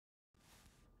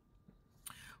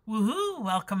Woohoo!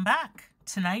 Welcome back.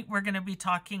 Tonight we're going to be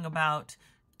talking about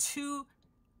two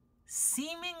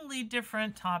seemingly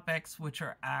different topics which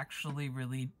are actually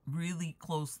really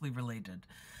closely related.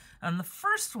 And the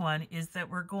first one is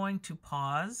that we're going to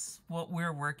pause what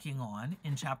we're working on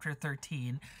in chapter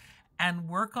 13 and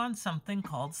work on something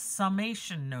called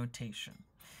summation notation.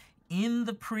 In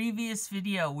the previous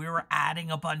video, we were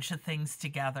adding a bunch of things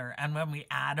together. And when we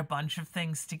add a bunch of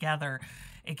things together,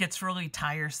 it gets really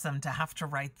tiresome to have to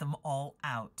write them all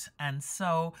out. And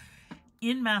so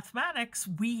in mathematics,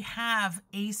 we have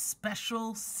a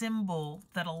special symbol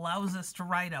that allows us to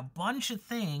write a bunch of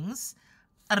things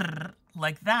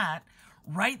like that,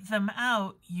 write them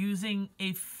out using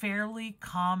a fairly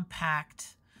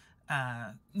compact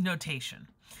notation.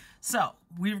 So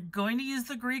we're going to use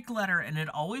the Greek letter, and it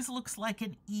always looks like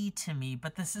an E to me,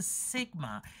 but this is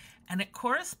sigma, and it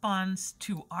corresponds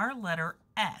to our letter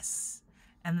S,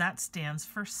 and that stands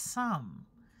for sum.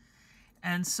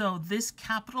 And so this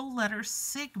capital letter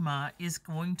sigma is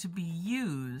going to be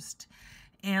used,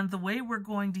 and the way we're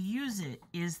going to use it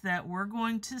is that we're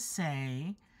going to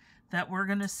say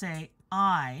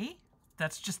I,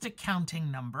 that's just a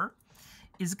counting number,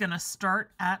 is going to start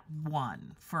at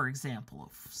 1, for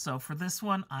example. So for this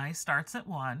one, I starts at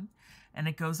 1, and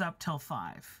it goes up till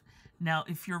 5. Now,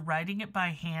 if you're writing it by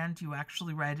hand, you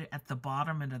actually write it at the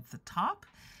bottom and at the top.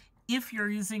 If you're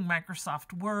using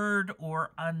Microsoft Word or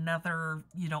another,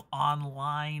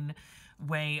 online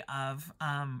way of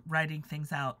writing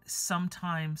things out,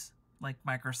 sometimes, like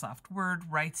Microsoft Word,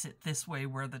 writes it this way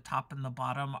where the top and the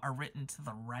bottom are written to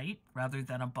the right rather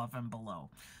than above and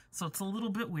below. So it's a little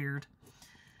bit weird.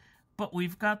 But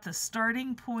we've got the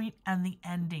starting point and the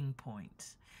ending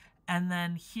point. And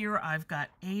then here I've got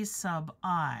a sub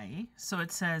I. So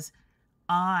it says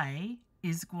I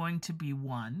is going to be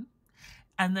 1.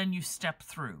 And then you step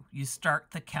through. You start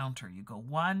the counter. You go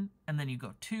 1, and then you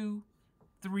go 2,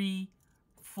 3,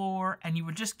 4, and you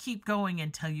would just keep going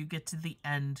until you get to the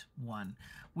end 1,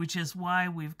 which is why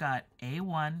we've got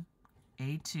A1,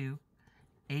 A2,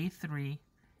 A3,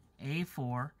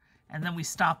 A4, and then we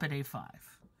stop at A5.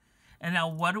 And now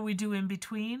what do we do in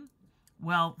between?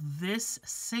 Well, this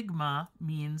sigma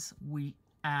means we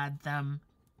add them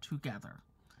together.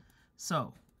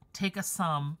 So take a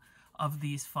sum of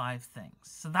these 5 things.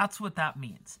 So that's what that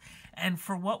means. And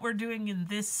for what we're doing in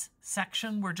this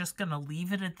section, we're just going to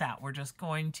leave it at that. We're just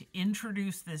going to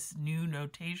introduce this new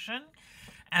notation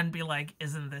and be like,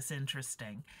 isn't this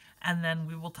interesting? And then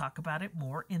we will talk about it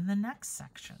more in the next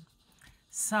section.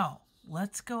 So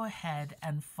let's go ahead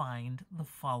and find the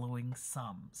following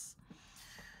sums.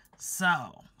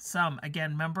 So, sum,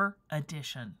 again, remember,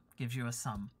 addition gives you a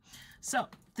sum. So,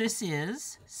 this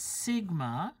is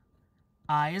sigma.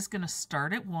 I is going to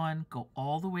start at 1, go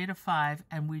all the way to 5,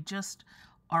 and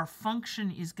our function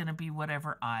is going to be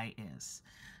whatever I is.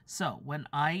 So, when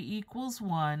I equals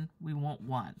 1, we want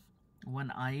 1. When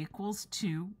I equals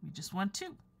 2, we just want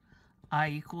 2. I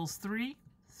equals 3,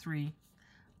 3.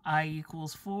 I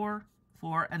equals 4,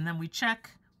 4, and then we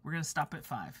check. We're going to stop at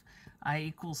 5. I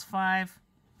equals 5,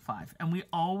 5. And we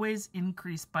always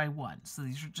increase by 1. So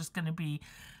these are just going to be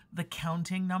the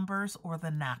counting numbers or the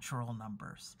natural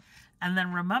numbers. And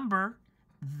then remember,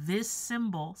 this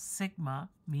symbol, sigma,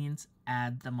 means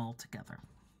add them all together.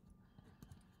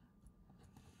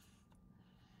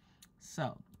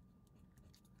 So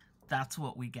that's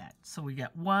what we get. So we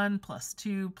get 1 plus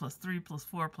 2 plus 3 plus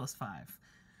 4 plus 5.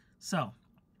 So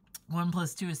 1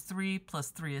 plus 2 is 3, plus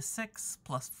 3 is 6,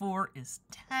 plus 4 is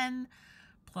 10,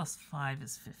 plus 5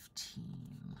 is 15.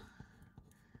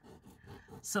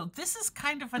 So this is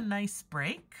kind of a nice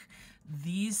break.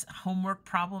 These homework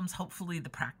problems, hopefully the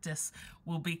practice,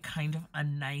 will be kind of a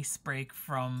nice break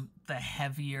from the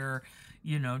heavier,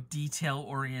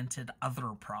 detail-oriented other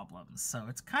problems. So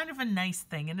it's kind of a nice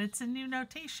thing, and it's a new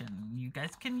notation. You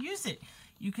guys can use it.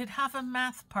 You could have a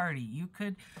math party. You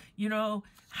could,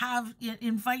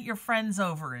 invite your friends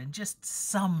over and just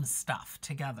sum stuff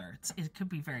together. It could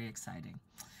be very exciting.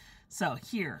 So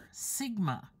here,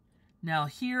 sigma. Now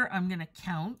here I'm going to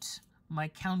count. My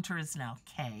counter is now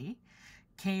k.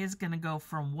 K is going to go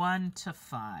from 1 to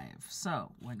 5.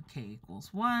 So when k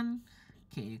equals 1,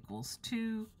 k equals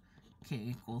 2, k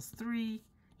equals 3,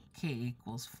 k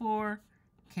equals 4,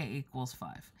 k equals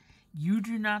 5. You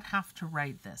do not have to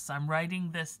write this. I'm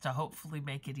writing this to hopefully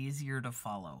make it easier to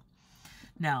follow.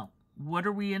 Now, what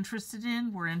are we interested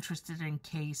in? We're interested in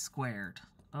k squared.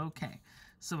 Okay,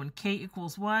 so when k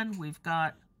equals 1, we've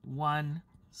got 1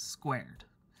 squared.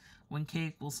 When k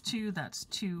equals 2, that's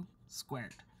 2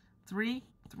 squared. 3,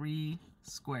 3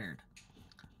 squared.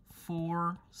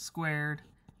 4 squared,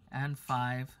 and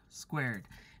 5 squared.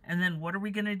 And then what are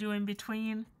we going to do in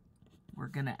between? We're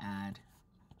going to add.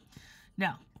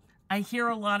 Now, I hear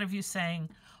a lot of you saying,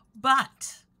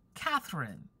 but,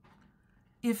 Catherine,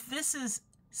 if this is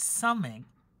summing,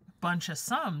 bunch of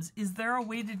sums, is there a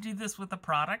way to do this with a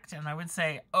product? And I would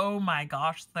say, oh my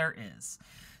gosh, there is.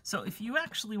 So if you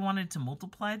actually wanted to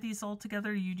multiply these all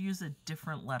together, you'd use a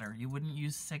different letter. You wouldn't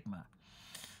use sigma.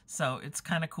 So it's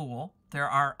kind of cool. There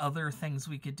are other things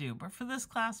we could do, but for this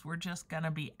class, we're just going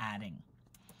to be adding.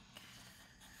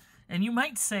 And you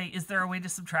might say, is there a way to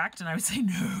subtract? And I would say,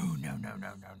 no.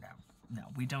 No,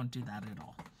 we don't do that at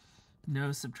all.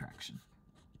 No subtraction.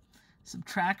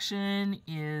 Subtraction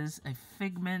is a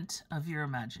figment of your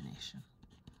imagination.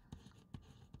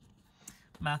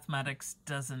 Mathematics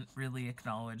doesn't really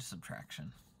acknowledge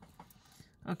subtraction.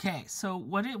 Okay, so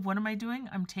what am I doing?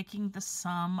 I'm taking the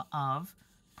sum of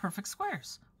perfect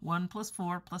squares. 1 plus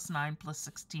 4 plus 9 plus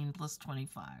 16 plus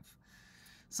 25.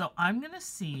 So I'm going to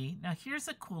see, now here's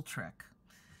a cool trick.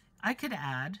 I could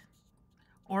add,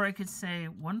 or I could say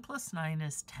 1 plus 9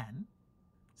 is 10.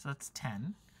 So that's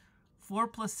 10. 4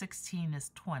 plus 16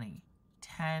 is 20.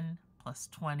 10 plus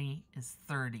 20 is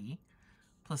 30.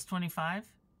 Plus 25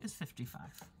 is 55.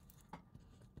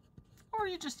 Or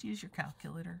you just use your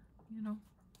calculator, you know.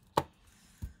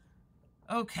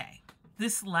 Okay,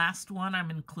 this last one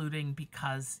I'm including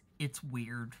because it's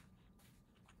weird.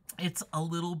 It's a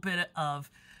little bit of,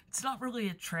 it's not really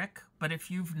a trick, but if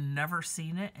you've never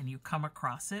seen it and you come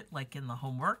across it, like in the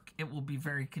homework, it will be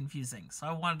very confusing. So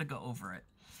I wanted to go over it.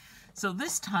 So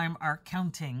this time our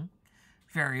counting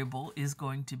variable is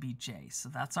going to be j. So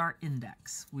that's our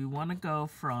index. We want to go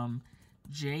from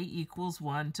j equals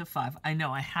 1 to 5. I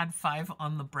know I had 5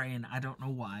 on the brain. I don't know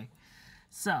why.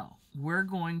 So we're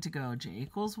going to go j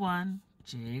equals 1,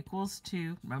 j equals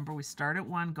 2. Remember, we start at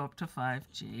 1, go up to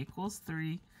 5. J equals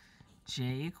 3, j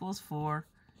equals 4,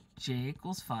 j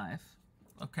equals 5.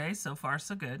 Okay, so far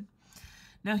so good.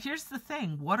 Now here's the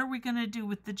thing. What are we going to do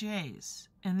with the j's?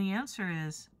 And the answer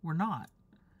is we're not.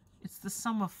 It's the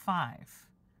sum of 5.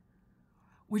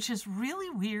 Which is really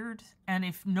weird, and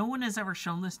if no one has ever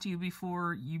shown this to you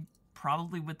before, you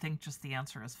probably would think just the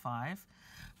answer is 5.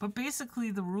 But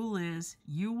basically the rule is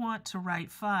you want to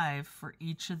write 5 for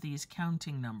each of these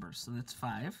counting numbers. So that's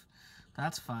 5,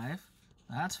 that's 5,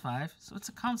 that's 5, so it's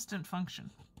a constant function.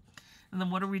 And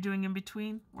then what are we doing in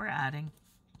between? We're adding.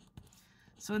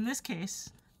 So in this case,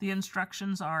 the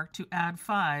instructions are to add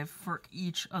 5 for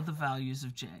each of the values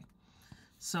of j.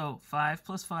 So 5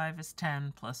 plus 5 is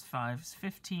 10, plus 5 is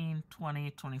 15,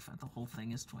 20, 25. The whole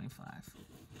thing is 25.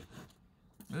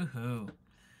 Woohoo.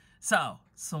 So,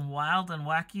 some wild and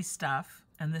wacky stuff.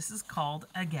 And this is called,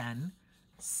 again,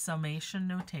 summation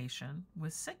notation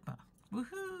with sigma.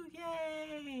 Woohoo,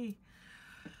 yay!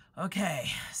 Okay,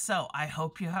 so I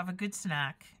hope you have a good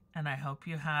snack. And I hope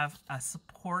you have a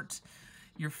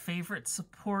your favorite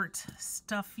support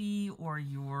stuffy or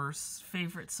your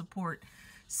favorite support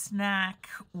snack,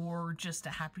 or just a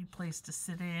happy place to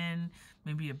sit in,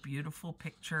 maybe a beautiful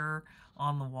picture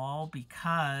on the wall,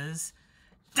 because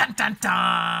dun dun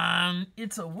dun,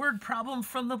 it's a word problem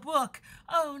from the book.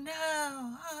 Oh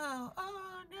no,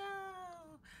 oh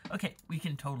no. Okay, we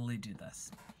can totally do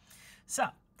this. So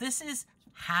this is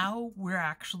how we're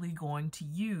actually going to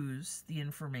use the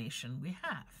information we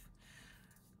have.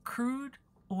 Crude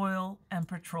oil and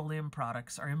petroleum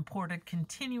products are imported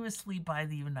continuously by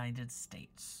the United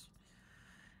States.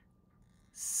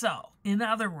 So, in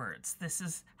other words, this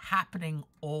is happening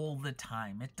all the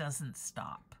time. It doesn't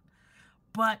stop.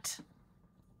 But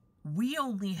we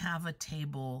only have a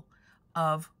table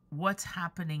of what's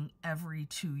happening every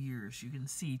 2 years. You can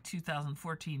see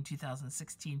 2014,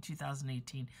 2016,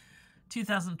 2018,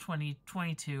 2020,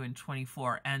 22, and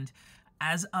 24. And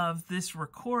as of this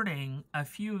recording, a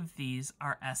few of these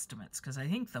are estimates, because I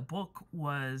think the book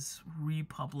was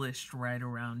republished right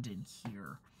around in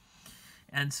here.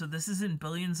 And so this is in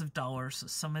billions of dollars, so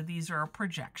some of these are a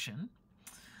projection.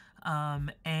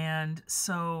 And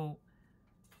so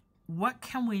what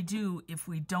can we do if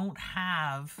we don't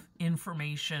have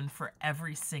information for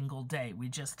every single day? We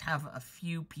just have a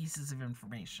few pieces of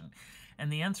information.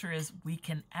 And the answer is we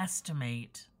can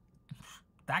estimate.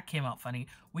 That came out funny.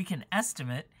 We can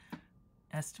estimate?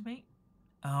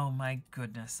 Oh my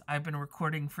goodness. I've been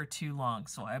recording for too long,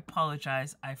 so I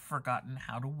apologize. I've forgotten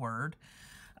how to word.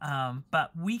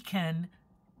 But we can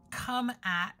come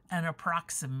at an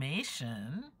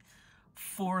approximation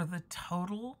for the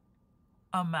total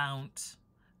amount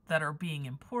that are being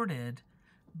imported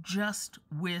just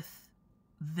with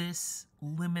this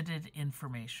limited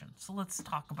information. So let's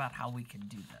talk about how we can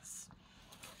do this.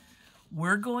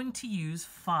 we're going to use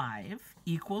 5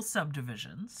 equal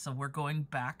subdivisions. So we're going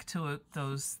back to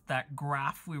that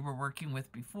graph we were working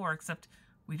with before, except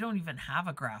we don't even have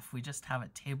a graph. We just have a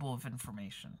table of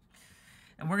information.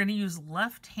 And we're going to use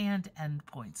left-hand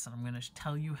endpoints, and I'm going to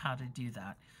tell you how to do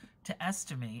that, to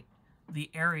estimate the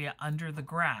area under the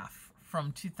graph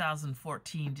from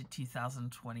 2014 to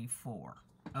 2024.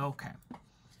 Okay,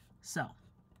 so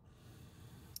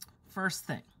first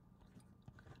thing,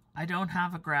 I don't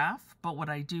have a graph, but what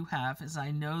I do have is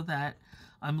I know that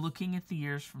I'm looking at the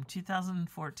years from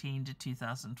 2014 to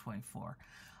 2024.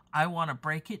 I want to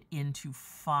break it into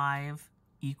 5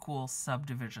 equal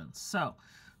subdivisions. So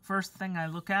first thing I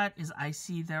look at is I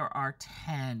see there are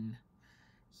 10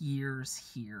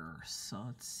 years here. So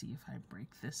let's see if I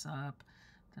break this up.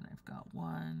 Then I've got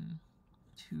 1,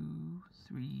 2,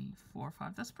 3, 4,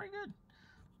 5. That's pretty good.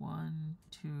 1,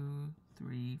 2,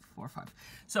 3, 4, 5.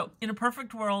 So in a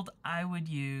perfect world, I would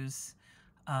use,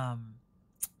 I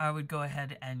would go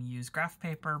ahead and use graph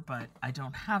paper, but I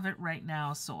don't have it right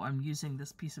now, so I'm using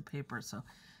this piece of paper. So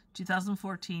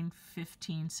 2014,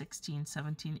 15, 16,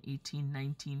 17, 18,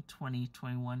 19, 20,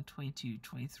 21, 22,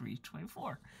 23,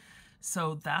 24.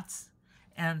 So that's,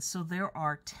 and so there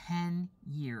are 10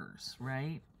 years,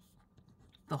 right?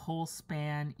 The whole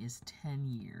span is 10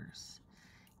 years.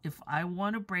 If I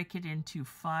want to break it into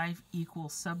 5 equal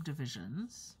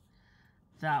subdivisions,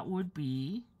 that would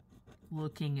be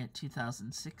looking at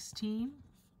 2016,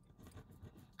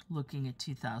 looking at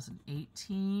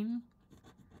 2018,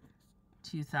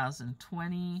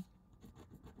 2020,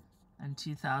 and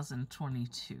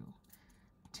 2022.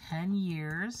 10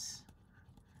 years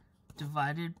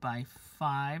divided by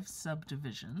 5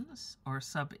 subdivisions or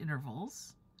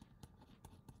subintervals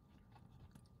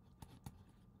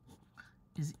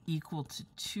is equal to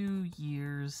 2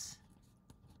 years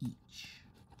each,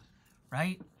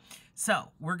 right?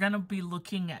 So we're going to be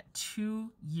looking at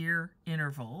 2-year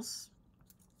intervals.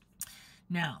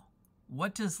 Now,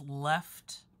 what does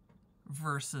left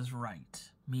versus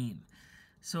right mean?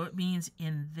 So it means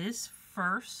in this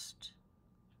first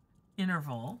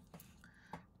interval,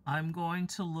 I'm going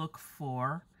to look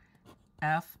for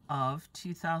f of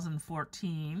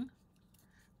 2014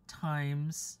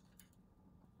 times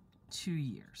 2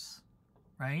 years,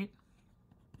 right?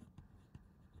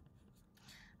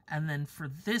 And then for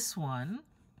this one,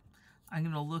 I'm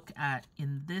going to look at,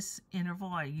 in this interval,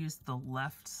 I use the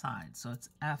left side. So it's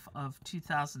f of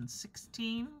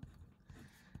 2016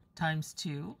 times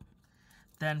 2.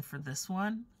 Then for this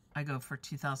one, I go for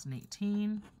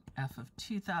 2018, f of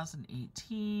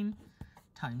 2018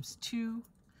 times 2.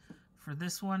 For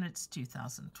this one, it's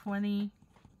 2020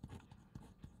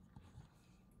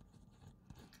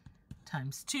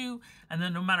 times 2. And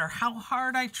then no matter how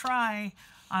hard I try,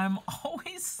 I'm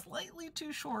always slightly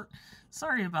too short.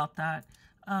 Sorry about that.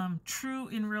 True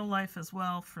in real life as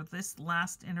well. For this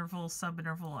last interval,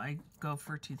 subinterval, I go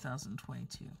for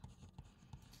 2022.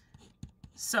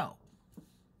 So,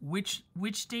 which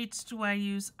dates do I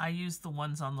use? I use the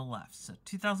ones on the left. So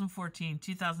 2014,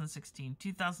 2016,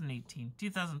 2018,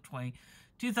 2020,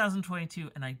 2022,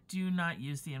 and I do not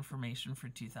use the information for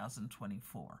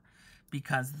 2024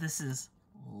 because this is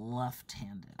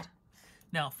left-handed.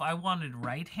 Now, if I wanted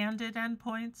right-handed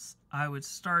endpoints, I would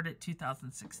start at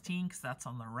 2016 because that's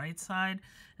on the right side,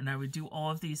 and I would do all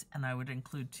of these, and I would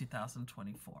include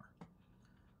 2024.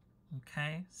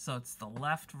 Okay, so it's the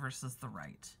left versus the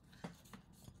right.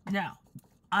 Now,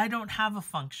 I don't have a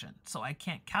function, so I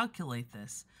can't calculate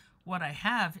this. What I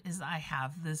have is I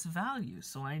have this value,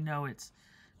 so I know it's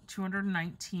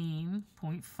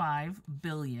 219.5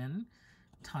 billion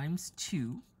times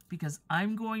 2, because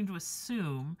I'm going to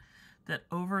assume that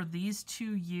over these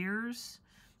 2 years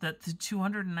that the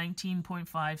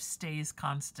 219.5 stays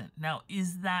constant. Now,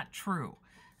 is that true?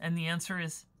 And the answer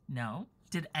is no.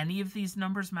 Did any of these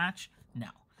numbers match? No.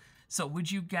 So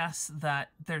would you guess that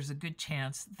there's a good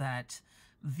chance that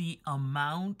the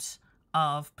amount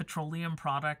of petroleum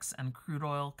products and crude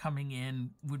oil coming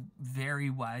in would vary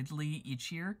widely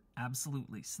each year?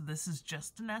 Absolutely. So this is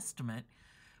just an estimate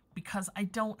because I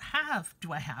don't have,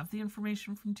 do I have the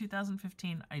information from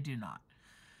 2015? I do not.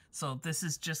 So this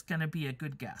is just going to be a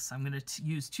good guess. I'm going to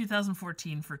use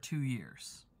 2014 for 2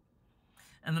 years.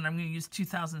 And then I'm going to use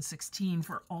 2016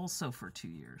 for 2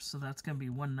 years. So that's going to be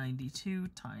 192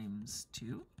 times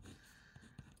 2.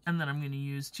 And then I'm going to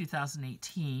use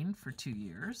 2018 for 2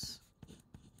 years.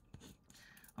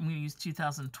 I'm going to use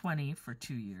 2020 for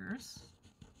 2 years.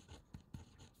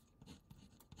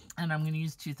 And I'm going to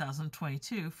use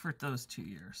 2022 for those 2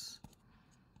 years.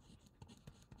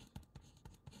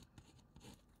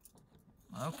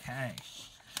 Okay.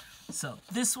 So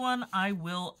this one I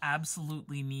will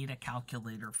absolutely need a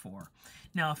calculator for.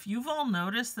 Now, if you've all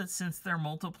noticed that since they're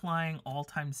multiplying all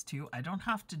times 2, I don't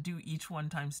have to do each one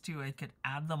times 2. I could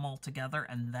add them all together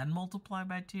and then multiply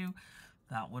by 2.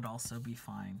 That would also be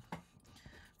fine.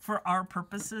 For our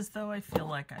purposes, though, I feel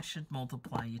like I should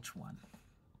multiply each one.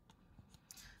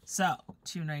 So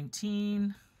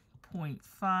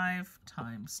 219.5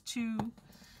 times 2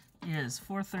 is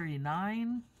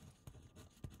 439.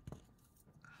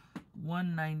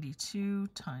 192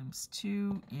 times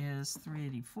 2 is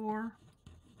 384.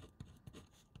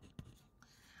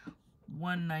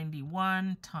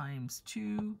 191 times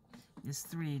 2 is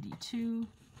 382.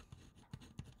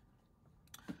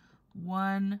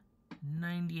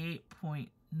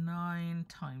 198.9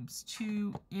 times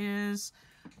 2 is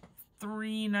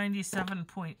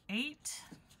 397.8.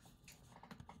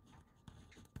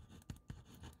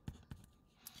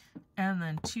 And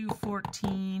then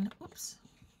 214, oops.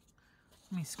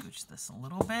 Let me scooch this a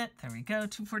little bit. There we go.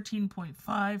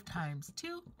 214.5 times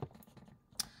 2,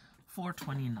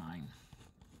 429.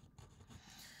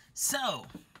 So,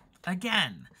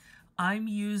 again, I'm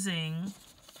using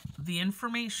the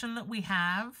information that we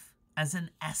have as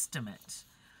an estimate.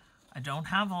 I don't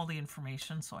have all the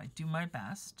information, so I do my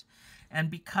best.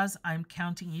 And because I'm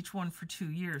counting each one for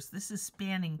 2 years, this is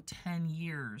spanning 10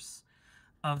 years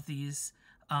of these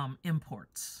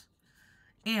imports.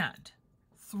 And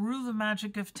through the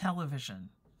magic of television,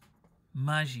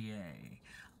 magie,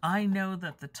 I know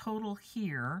that the total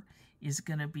here is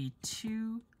going to be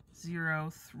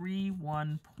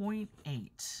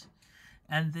 2031.8.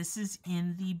 And this is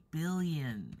in the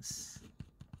billions.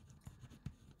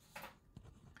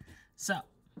 So,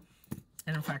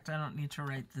 and in fact, I don't need to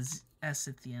write the S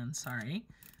at the end, sorry,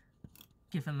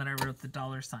 given that I wrote the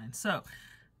dollar sign. So,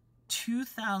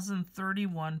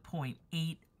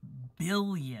 2031.8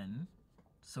 billion.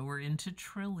 So we're into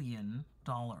trillion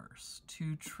dollars.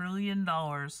 $2 trillion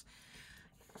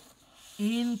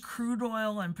in crude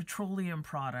oil and petroleum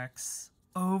products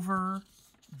over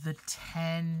the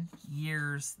 10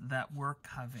 years that we're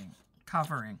covering.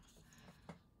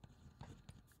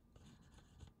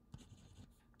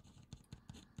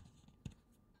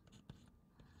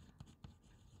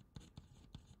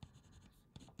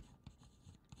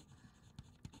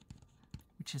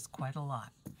 Which is quite a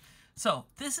lot. So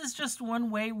this is just one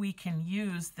way we can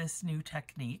use this new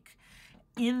technique.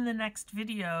 In the next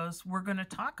videos, we're going to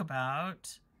talk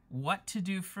about what to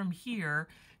do from here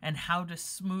and how to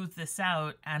smooth this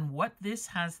out and what this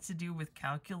has to do with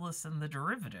calculus and the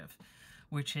derivative,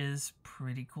 which is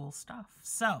pretty cool stuff.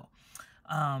 So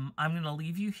I'm going to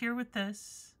leave you here with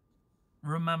this.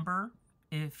 Remember,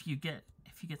 if you get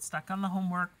stuck on the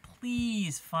homework,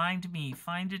 please find me,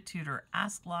 find a tutor,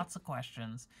 ask lots of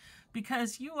questions,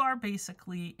 because you are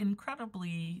basically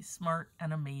incredibly smart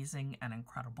and amazing and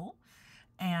incredible.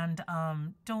 And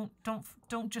don't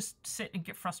just sit and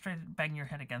get frustrated and bang your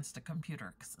head against a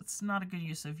computer, because it's not a good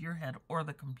use of your head or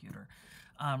the computer.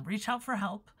 Reach out for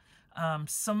help.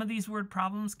 Some of these word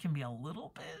problems can be a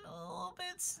little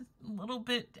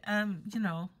bit, you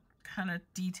know, kind of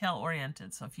detail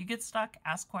oriented. So if you get stuck,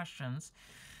 ask questions.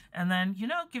 And then, you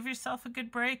know, give yourself a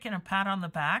good break and a pat on the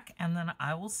back. And then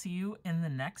I will see you in the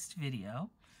next video.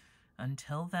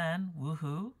 Until then,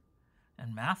 woohoo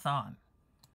and math on.